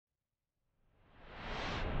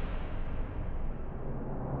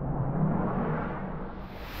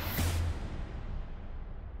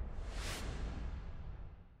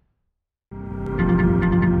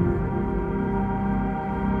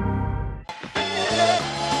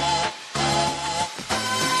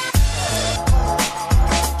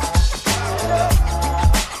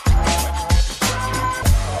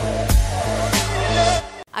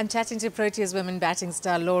I'm chatting to Proteas women batting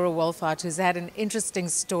star Laura Wolvaardt, who's had an interesting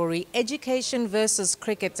story, education versus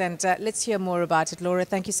cricket, and let's hear more about it. Laura,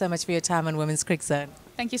 thank you so much for your time on Women's Crick Zone.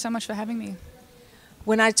 Thank you so much for having me.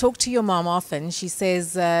 When I talk to your mom often, she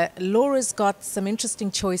says Laura's got some interesting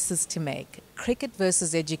choices to make, cricket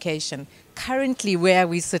versus education. Currently, where are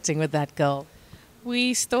we sitting with that girl?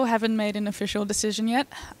 We still haven't made an official decision yet,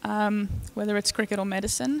 whether it's cricket or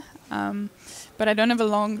medicine. But I don't have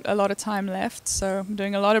a lot of time left, so I'm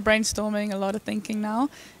doing a lot of brainstorming, a lot of thinking now,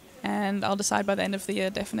 and I'll decide by the end of the year,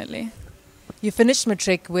 definitely. You finished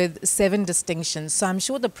matric with 7 distinctions, so I'm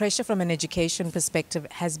sure the pressure from an education perspective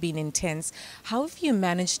has been intense. How have you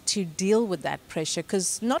managed to deal with that pressure?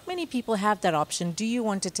 Because not many people have that option. Do you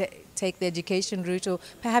want to take the education route or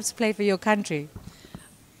perhaps play for your country?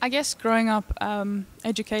 I guess growing up,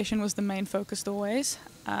 education was the main focus always.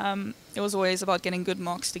 It was always about getting good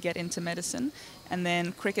marks to get into medicine, and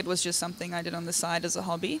then cricket was just something I did on the side as a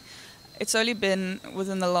hobby. It's only been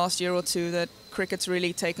within the last year or two that cricket's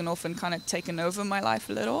really taken off and kind of taken over my life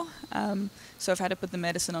a little. So I've had to put the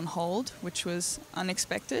medicine on hold, which was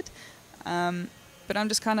unexpected. But I'm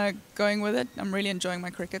just kind of going with it. I'm really enjoying my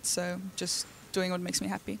cricket, so just doing what makes me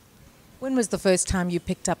happy. When was the first time you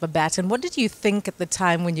picked up a bat, and what did you think at the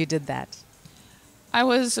time when you did that? I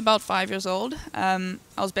was about 5 years old. I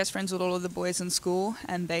was best friends with all of the boys in school,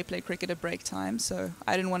 and they played cricket at break time, so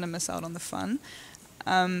I didn't want to miss out on the fun.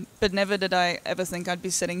 But never did I ever think I'd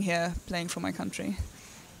be sitting here playing for my country.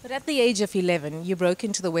 But at the age of 11, you broke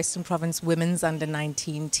into the Western Province Women's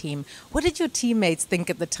Under-19 team. What did your teammates think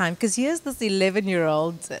at the time? Because here's this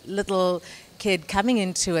 11-year-old little kid coming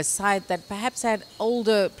into a side that perhaps had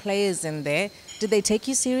older players in there. Did they take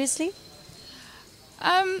you seriously?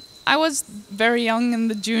 I was very young in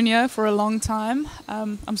the junior for a long time.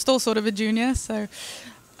 I'm still sort of a junior,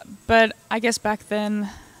 but I guess back then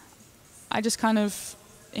I just kind of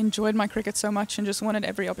enjoyed my cricket so much and just wanted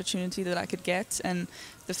every opportunity that I could get, and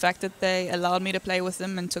the fact that they allowed me to play with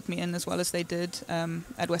them and took me in as well as they did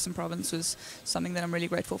at Western Province was something that I'm really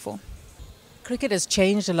grateful for. Cricket has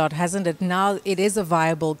changed a lot, hasn't it? Now it is a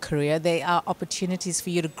viable career. There are opportunities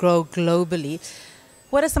for you to grow globally.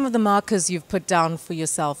 What are some of the markers you've put down for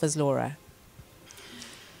yourself as Laura?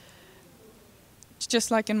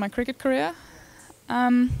 Just like in my cricket career,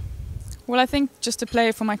 well, I think just to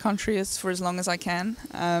play for my country is for as long as I can.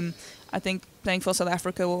 I think playing for South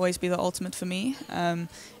Africa will always be the ultimate for me.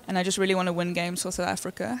 And I just really want to win games for South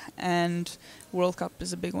Africa. And World Cup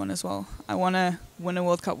is a big one as well. I want to win a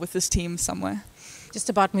World Cup with this team somewhere. Just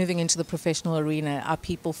about moving into the professional arena, are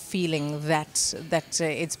people feeling that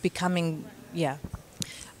it's becoming, yeah?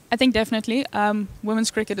 I think definitely.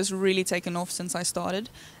 Women's cricket has really taken off since I started.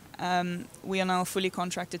 We are now a fully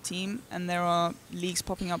contracted team, and there are leagues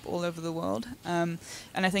popping up all over the world. And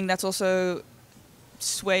I think that's also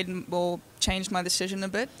swayed or changed my decision a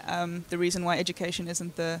bit. The reason why education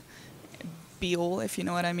isn't the be-all, if you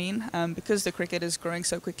know what I mean, because the cricket is growing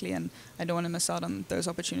so quickly, and I don't want to miss out on those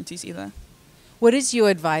opportunities either. What is your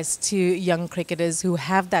advice to young cricketers who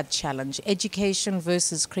have that challenge, education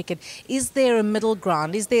versus cricket? Is there a middle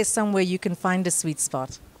ground? Is there somewhere you can find a sweet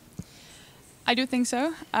spot? I do think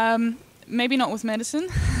so. Maybe not with medicine.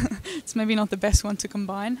 It's maybe not the best one to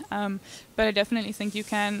combine. But I definitely think you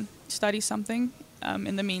can study something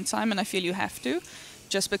in the meantime, and I feel you have to,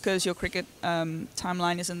 just because your cricket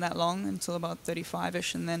timeline isn't that long, until about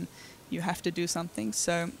 35-ish, and then you have to do something.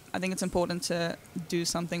 So I think it's important to do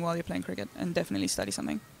something while you're playing cricket, and definitely study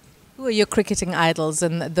something. Who are your cricketing idols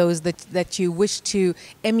and those that you wish to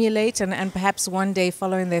emulate and perhaps one day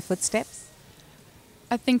follow in their footsteps?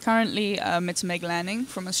 I think currently it's Meg Lanning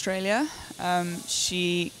from Australia.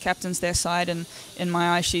 She captains their side, and in my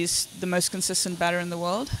eyes she's the most consistent batter in the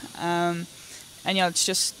world. And yeah, it's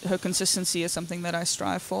just her consistency is something that I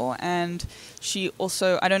strive for. And she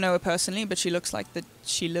also, I don't know her personally, but she looks like that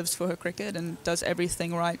she lives for her cricket and does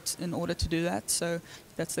everything right in order to do that. So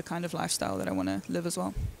that's the kind of lifestyle that I want to live as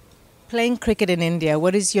well. Playing cricket in India,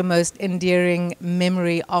 what is your most endearing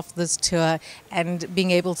memory of this tour and being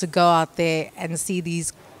able to go out there and see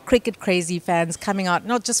these cricket crazy fans coming out,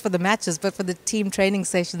 not just for the matches, but for the team training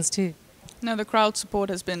sessions too? No, the crowd support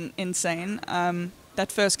has been insane. That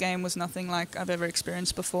first game was nothing like I've ever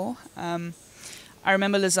experienced before. I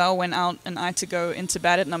remember Lizelle went out and I had to go into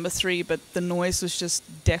bat at number 3, but the noise was just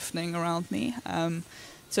deafening around me.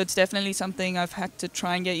 So it's definitely something I've had to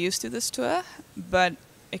try and get used to this tour, but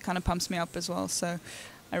it kind of pumps me up as well, so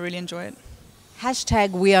I really enjoy it.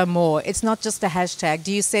 Hashtag we are more. It's not just a hashtag.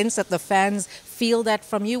 Do you sense that the fans feel that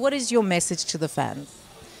from you? What is your message to the fans?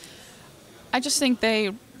 I just think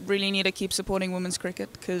they really need to keep supporting women's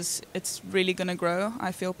cricket because it's really going to grow,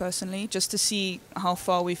 I feel personally, just to see how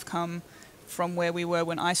far we've come from where we were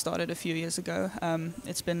when I started a few years ago.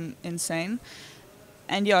 It's been insane.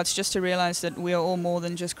 And yeah, it's just to realize that we are all more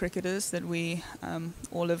than just cricketers, that we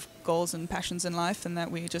all have goals and passions in life, and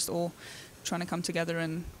that we're just all trying to come together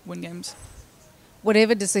and win games.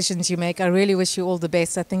 Whatever decisions you make, I really wish you all the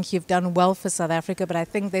best. I think you've done well for South Africa, but I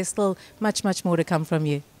think there's still much, much more to come from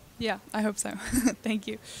you. Yeah, I hope so. Thank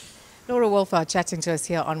you. Laura Wolvaardt chatting to us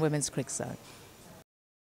here on Women's Cricket Zone.